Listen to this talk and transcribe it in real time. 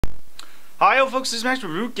Hi folks, this is Max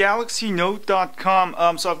from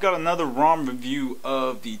RootGalaxyNote.com. So I've got another ROM review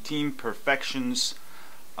of the Team Perfections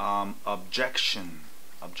Objection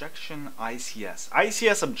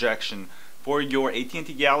ICS Objection for your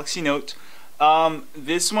AT&T Galaxy Note.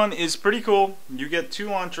 This one is pretty cool. You get two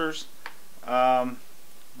launchers. Let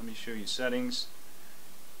me show you settings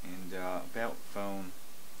and about phone.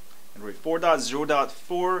 Android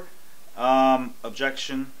 4.0.4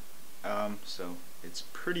 Objection. So it's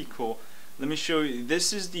pretty cool. Let me show you.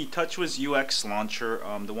 This is the TouchWiz UX launcher,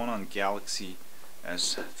 the one on Galaxy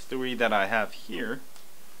S3 that I have here.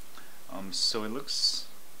 So it looks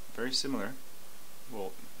very similar,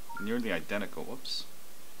 well, nearly identical. Whoops.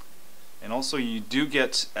 And also you do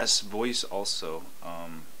get S Voice also.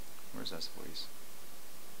 Where's S Voice?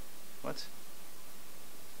 What?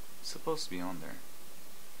 It's supposed to be on there.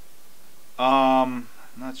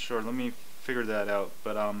 Not sure. Let me figure that out.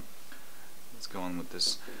 But let's go on with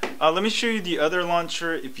this. Let me show you the other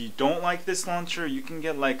launcher. If you don't like this launcher, you can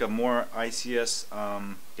get like a more ICS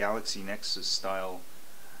Galaxy Nexus style.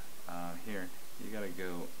 Here, I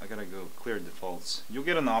gotta go clear defaults. You'll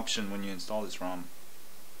get an option when you install this ROM.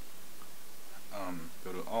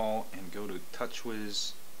 Go to all and go to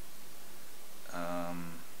TouchWiz. Where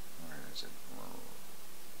is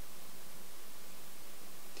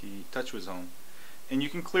it? TouchWiz Home, and you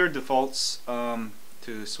can clear defaults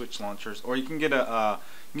to switch launchers, or you can get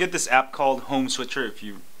this app called Home Switcher if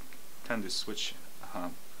you tend to switch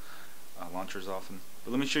launchers often. But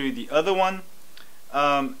let me show you the other one.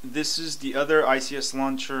 This is the other ICS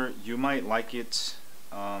launcher. You might like it.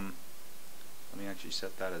 Let me actually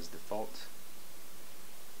set that as default,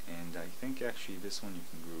 and I think actually this one you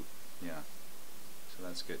can group. Yeah, so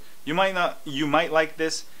that's good. You might like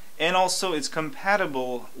this, and also it's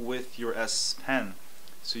compatible with your S Pen.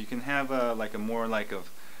 So you can have a more like a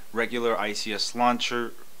regular ICS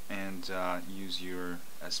launcher and use your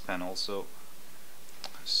S Pen also.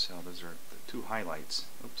 So those are the two highlights.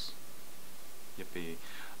 Oops. Yippee.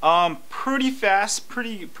 Pretty fast,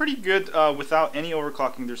 pretty good without any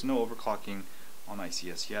overclocking. There's no overclocking on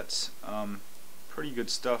ICS yet. Pretty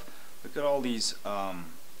good stuff. Look at all these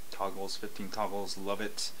toggles, 15 toggles. Love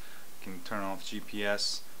it. You can turn off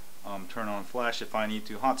GPS, turn on flash if I need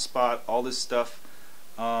to, hotspot, all this stuff.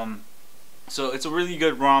 So it's a really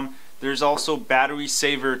good ROM. There's also battery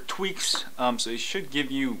saver tweaks, so it should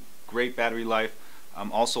give you great battery life.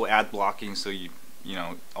 Also ad blocking, so you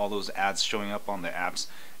know all those ads showing up on the apps,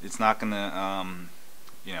 it's not gonna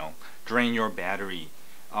drain your battery.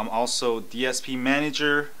 Also DSP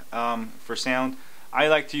manager for sound. I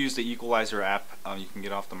like to use the Equalizer app. You can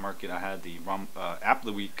get off the market. I had the ROM app of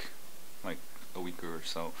the week, like a week or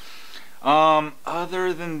so.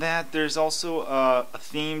 Other than that, there's also a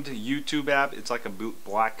themed YouTube app. It's like a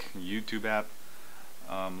black YouTube app.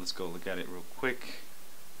 Let's go look at it real quick.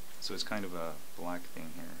 So it's kind of a black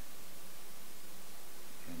thing here,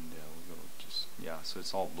 and we'll go just, yeah. So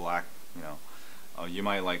it's all black. You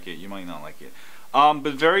might like it. You might not like it.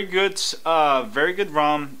 But very good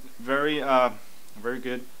ROM. Very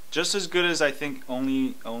good. Just as good as I think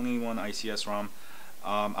only one ICS ROM.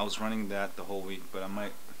 I was running that the whole week, but I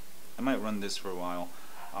might run this for a while.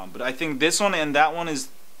 But I think this one and that one is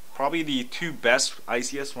probably the two best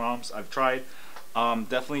ICS ROMs I've tried.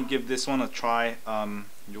 Definitely give this one a try.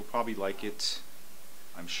 You'll probably like it,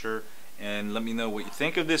 I'm sure. And let me know what you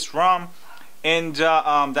think of this ROM. And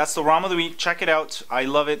that's the ROM of the week. Check it out. I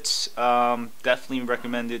love it. Definitely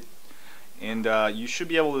recommend it. And you should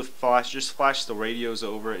be able to just flash the radios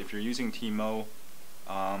over. If you're using T-Mo,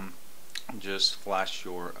 just flash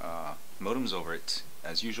your modems over it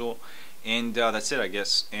as usual, and that's it, I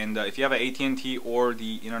guess. And if you have an AT&T or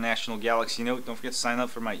the International Galaxy Note, don't forget to sign up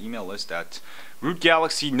for my email list at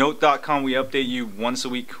RootGalaxyNote.com. We update you once a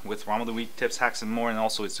week with ROM of the week, tips, hacks, and more. And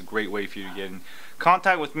also, it's a great way for you to get in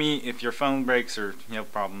contact with me if your phone breaks or you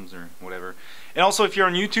have problems or whatever. And also, if you're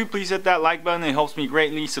on YouTube, please hit that like button. It helps me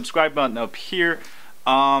greatly. Subscribe button up here.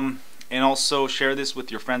 And also share this with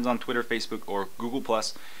your friends on Twitter, Facebook, or Google+.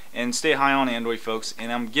 And stay high on Android, folks.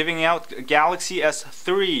 And I'm giving out a Galaxy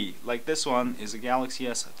S3, like this one is a Galaxy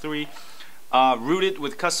S3, rooted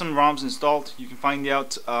with custom ROMs installed. You can find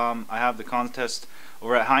out. I have the contest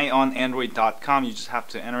over at highonandroid.com. You just have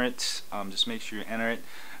to enter it. Just make sure you enter it,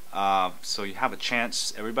 so you have a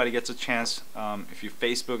chance. Everybody gets a chance. If you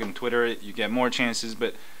Facebook and Twitter it, you get more chances.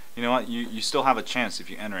 But you know what? You still have a chance if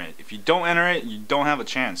you enter it. If you don't enter it, you don't have a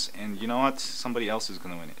chance. And you know what? Somebody else is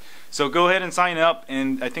going to win it. So go ahead and sign up.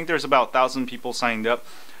 And I think there's about 1,000 people signed up.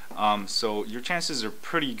 So your chances are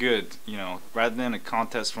pretty good. Rather than a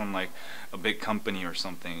contest from like a big company or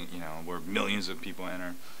something, where millions of people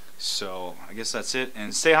enter. So I guess that's it,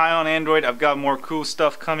 and stay high on Android. I've got more cool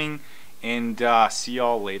stuff coming, and see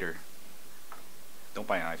y'all later. Don't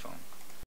buy an iPhone.